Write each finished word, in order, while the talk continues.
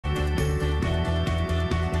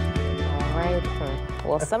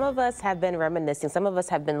Well, some of us have been reminiscing, some of us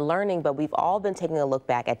have been learning, but we've all been taking a look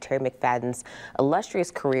back at Terry McFadden's illustrious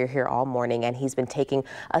career here all morning, and he's been taking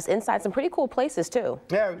us inside some pretty cool places, too.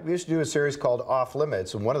 Yeah, we used to do a series called Off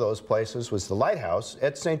Limits, and one of those places was the Lighthouse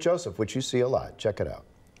at St. Joseph, which you see a lot. Check it out.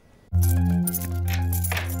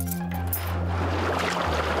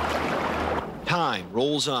 Time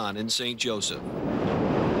rolls on in St. Joseph.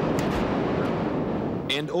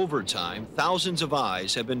 And over time, thousands of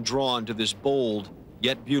eyes have been drawn to this bold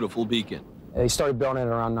yet beautiful beacon. They started building it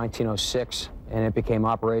around 1906, and it became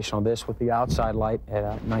operational, this with the outside light, at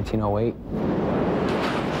 1908.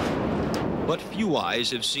 But few eyes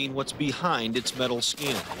have seen what's behind its metal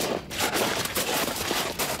skin.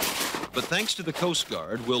 But thanks to the Coast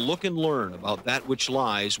Guard, we'll look and learn about that which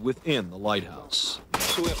lies within the lighthouse.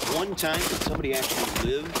 So at one time, did somebody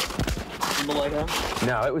actually live in the lighthouse?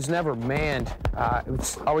 No, it was never manned.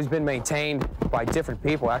 It's always been maintained by different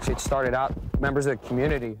people. Actually, it started out members of the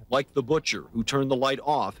community. Like the butcher who turned the light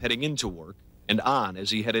off heading into work and on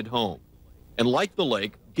as he headed home. And like the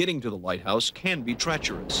lake, getting to the lighthouse can be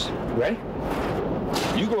treacherous. Ready?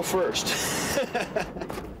 You go first.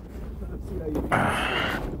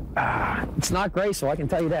 It's not graceful, I can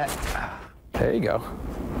tell you that. There you go.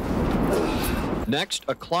 Next,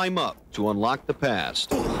 a climb up to unlock the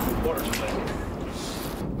past.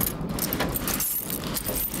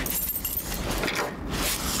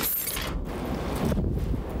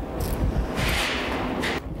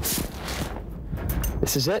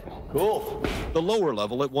 This is it. Cool. The lower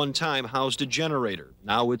level at one time housed a generator.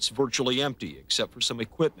 Now it's virtually empty except for some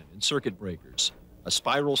equipment and circuit breakers. A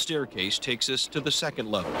spiral staircase takes us to the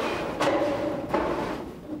second level.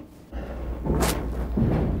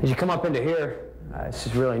 As you come up into here, this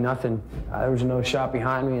is really nothing. There was no shop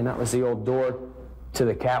behind me, and that was the old door to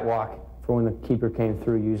the catwalk for when the keeper came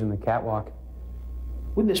through using the catwalk.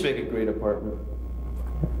 Wouldn't this make a great apartment?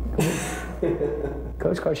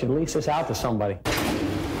 Coast Guard should lease this out to somebody.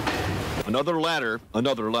 Another ladder,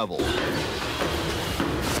 another level.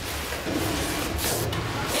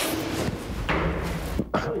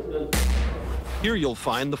 Here you'll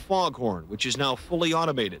find the foghorn, which is now fully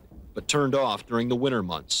automated, but turned off during the winter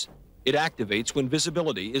months. It activates when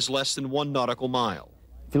visibility is less than 1 nautical mile.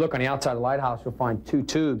 If you look on the outside of the lighthouse, you'll find 2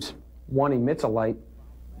 tubes. One emits a light.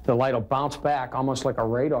 The light will bounce back almost like a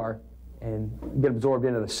radar and get absorbed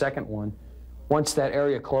into the second one. Once that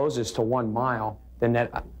area closes to 1 mile, then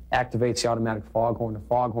that activates the automatic foghorn. The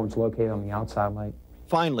foghorn's located on the outside light.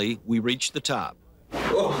 Finally, we reach the top.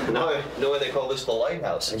 Oh, now I know why they call this the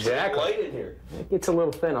lighthouse. Exactly. Light in here. It gets a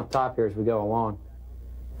little thin up top here as we go along.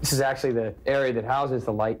 This is actually the area that houses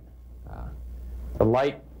the light. The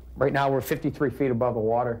light, right now we're 53 feet above the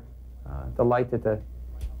water. The light that the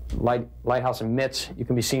lighthouse emits, you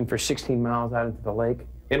can be seen for 16 miles out into the lake.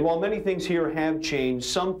 And while many things here have changed,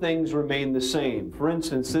 some things remain the same. For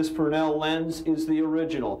instance, this Fresnel lens is the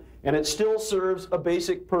original, and it still serves a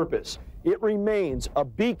basic purpose. It remains a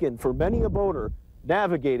beacon for many a boater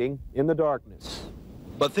navigating in the darkness.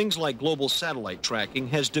 But things like global satellite tracking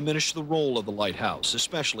has diminished the role of the lighthouse,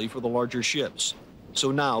 especially for the larger ships.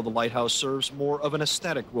 So now the lighthouse serves more of an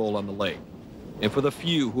aesthetic role on the lake. And for the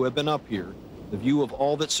few who have been up here, the view of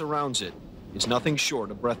all that surrounds it is nothing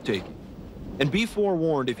short of breathtaking. And be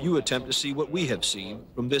forewarned if you attempt to see what we have seen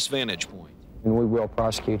from this vantage point. And we will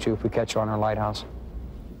prosecute you if we catch you on our lighthouse.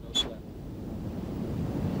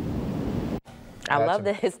 I love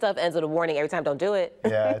that his stuff ends with a warning every time, don't do it.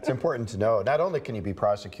 Yeah, it's important to know. Not only can you be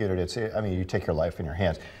prosecuted, you take your life in your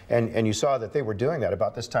hands. And you saw that they were doing that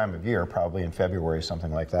about this time of year, probably in February,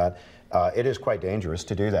 something like that. It is quite dangerous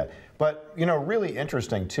to do that. But, you know, really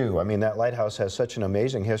interesting, too. I mean, that lighthouse has such an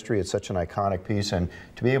amazing history. It's such an iconic piece. And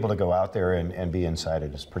to be able to go out there and be inside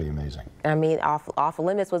it is pretty amazing. I mean, Off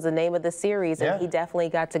Limits was the name of the series, and he definitely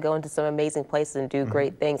got to go into some amazing places and do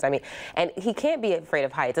great things. I mean, and he can't be afraid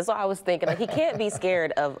of heights. That's what I was thinking. Like, he can't be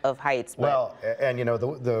scared of heights. But. Well, and, you know,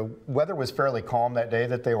 the weather was fairly calm that day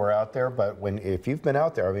that they were out there. But if you've been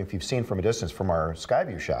out there, I mean, if you've seen from a distance from our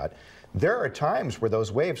Skyview shot, there are times where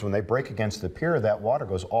those waves, when they break against the pier, that water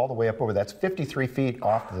goes all the way up over. That's 53 feet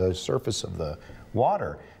off the surface of the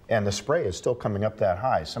water, and the spray is still coming up that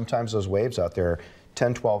high. Sometimes those waves out there,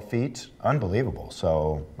 10, 12 feet, unbelievable.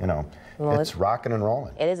 So, you know, it's rocking and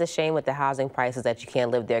rolling. It is a shame with the housing prices that you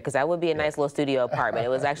can't live there, because that would be a nice little studio apartment. It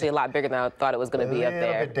was actually a lot bigger than I thought it was going to be up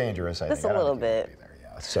there. A bit dangerous, I think. Just a little bit.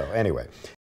 So, anyway.